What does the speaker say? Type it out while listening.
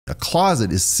A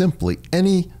closet is simply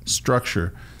any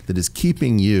structure that is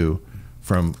keeping you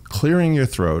from clearing your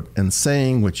throat and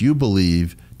saying what you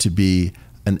believe to be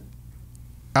an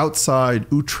outside,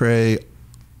 outre,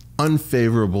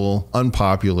 unfavorable,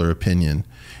 unpopular opinion.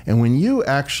 And when you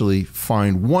actually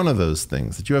find one of those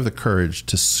things, that you have the courage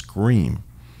to scream,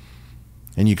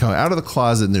 and you come out of the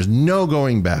closet and there's no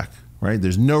going back, right?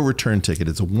 There's no return ticket.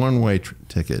 It's a one-way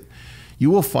ticket. You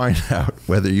will find out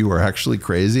whether you are actually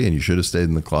crazy and you should have stayed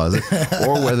in the closet,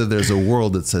 or whether there's a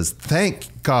world that says,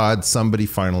 thank God somebody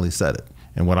finally said it.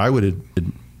 And what I would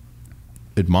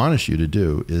admonish you to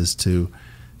do is to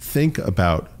think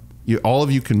about, all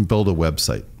of you can build a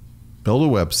website. Build a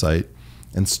website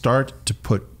and start to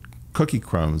put cookie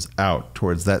crumbs out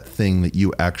towards that thing that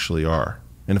you actually are.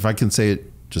 And if I can say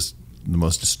it just the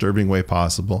most disturbing way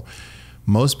possible,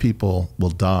 most people will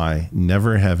die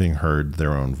never having heard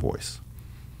their own voice.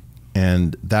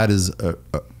 And that is,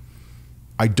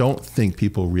 I don't think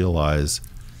people realize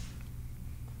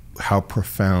how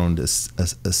profound a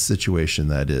situation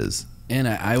that is. And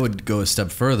I would go a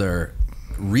step further,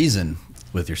 reason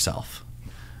with yourself.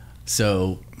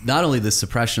 So not only the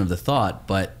suppression of the thought,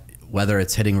 but whether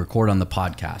it's hitting record on the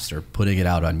podcast or putting it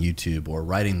out on YouTube or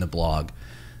writing the blog,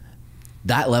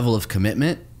 that level of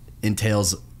commitment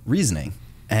entails reasoning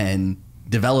and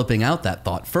developing out that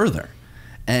thought further.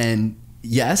 And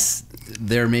yes,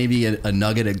 there may be a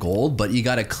nugget of gold, but you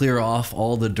got to clear off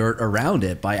all the dirt around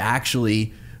it by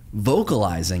actually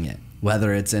vocalizing it,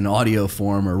 whether it's in audio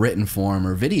form or written form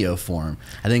or video form.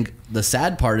 I think the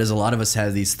sad part is a lot of us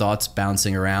have these thoughts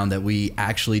bouncing around that we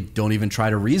actually don't even try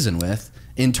to reason with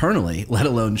internally, let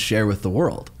alone share with the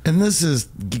world. And this is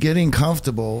getting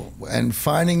comfortable and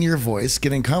finding your voice,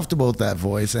 getting comfortable with that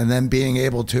voice, and then being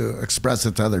able to express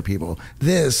it to other people.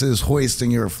 This is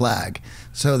hoisting your flag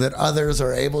so that others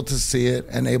are able to see it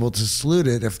and able to salute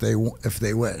it if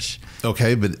they wish.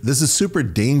 Okay, but this is super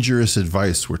dangerous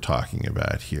advice we're talking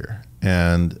about here.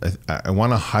 And I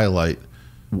want to highlight,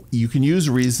 you can use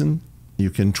reason, you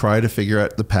can try to figure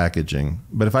out the packaging.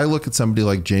 But if I look at somebody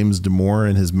like James Damore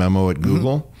and his memo at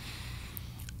Google,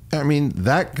 I mean,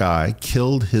 that guy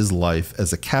killed his life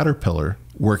as a caterpillar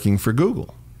working for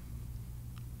Google.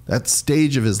 That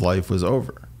stage of his life was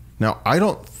over. Now, I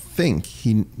don't think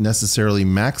he necessarily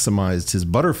maximized his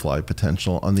butterfly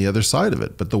potential on the other side of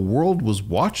it, but the world was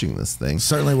watching this thing.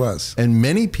 Certainly was. And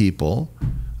many people,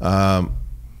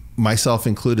 myself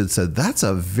included, said, that's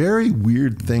a very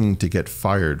weird thing to get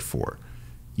fired for.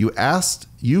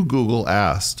 Google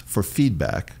asked for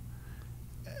feedback.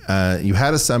 You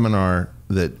had a seminar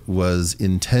that was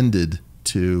intended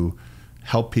to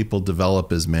help people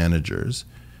develop as managers.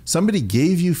 Somebody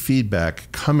gave you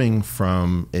feedback coming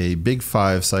from a Big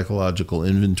Five psychological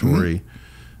inventory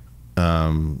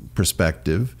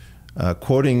perspective,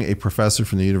 quoting a professor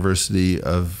from the University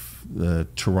of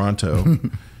Toronto.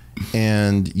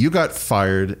 And you got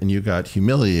fired and you got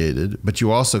humiliated, but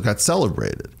you also got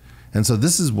celebrated. And so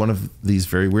this is one of these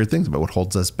very weird things about what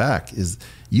holds us back is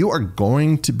you are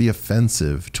going to be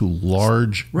offensive to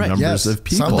large numbers of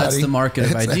people. That's the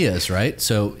market of ideas, right?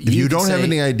 So if you don't have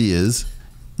any ideas,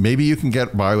 maybe you can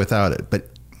get by without it. But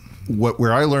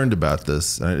where I learned about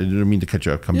this, I didn't mean to cut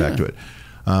you off, come back to it.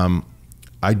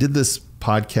 I did this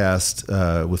podcast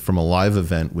from a live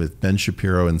event with Ben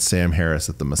Shapiro and Sam Harris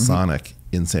at the Masonic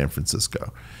in San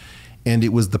Francisco. And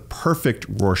it was the perfect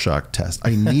Rorschach test.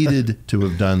 I needed to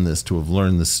have done this, to have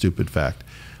learned this stupid fact.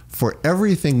 For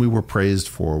everything we were praised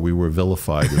for, we were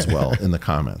vilified as well in the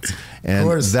comments. And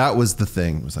that was the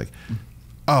thing. It was like,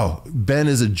 oh, Ben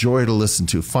is a joy to listen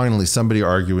to. Finally, somebody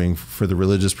arguing for the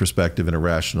religious perspective in a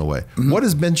rational way. What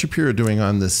is Ben Shapiro doing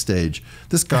on this stage?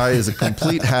 This guy is a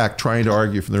complete hack trying to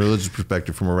argue from the religious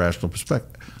perspective from a rational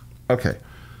perspective. Okay.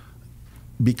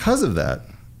 Because of that,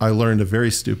 I learned a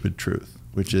very stupid truth,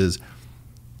 which is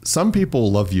some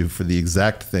people love you for the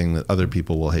exact thing that other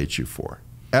people will hate you for.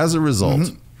 As a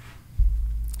result,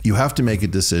 you have to make a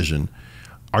decision.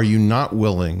 Are you not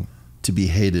willing to be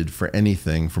hated for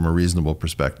anything from a reasonable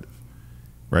perspective,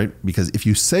 right? Because if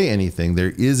you say anything,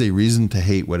 there is a reason to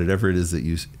hate whatever it is that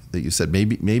you said.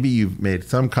 Maybe you've made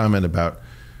some comment about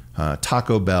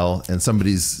Taco Bell and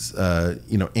somebody's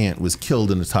aunt was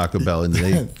killed in a Taco Bell and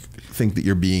they think that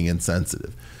you're being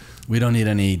insensitive. We don't need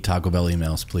any Taco Bell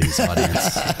emails, please,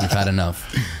 audience. We've had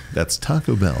enough. That's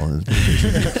Taco Bell.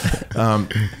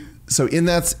 So in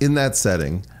that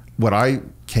setting, what I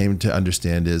came to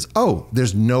understand is,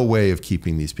 there's no way of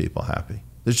keeping these people happy.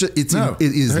 It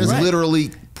is literally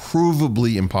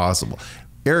provably impossible.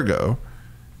 Ergo,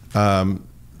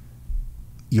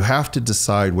 you have to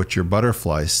decide what your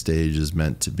butterfly stage is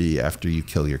meant to be after you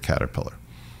kill your caterpillar.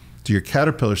 So your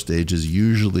caterpillar stage is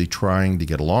usually trying to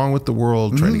get along with the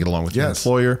world, trying to get along with your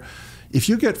employer. If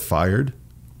you get fired,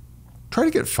 try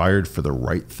to get fired for the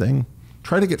right thing.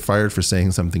 Try to get fired for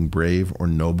saying something brave or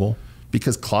noble,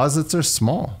 because closets are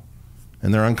small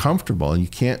and they're uncomfortable and you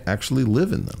can't actually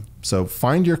live in them. So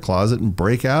find your closet and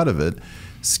break out of it.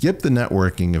 Skip the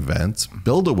networking events,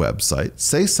 build a website,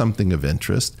 say something of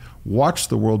interest, watch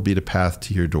the world beat a path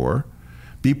to your door.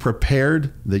 Be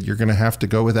prepared that you're going to have to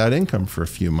go without income for a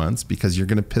few months because you're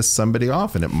going to piss somebody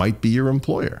off, and it might be your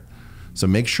employer. So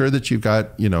make sure that you've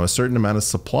got, a certain amount of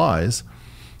supplies.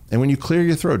 And when you clear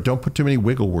your throat, don't put too many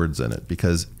wiggle words in it,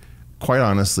 because quite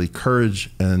honestly, courage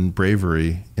and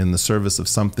bravery in the service of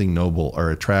something noble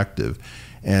are attractive.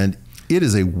 And it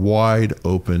is a wide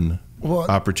open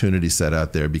opportunity set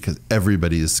out there because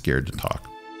everybody is scared to talk.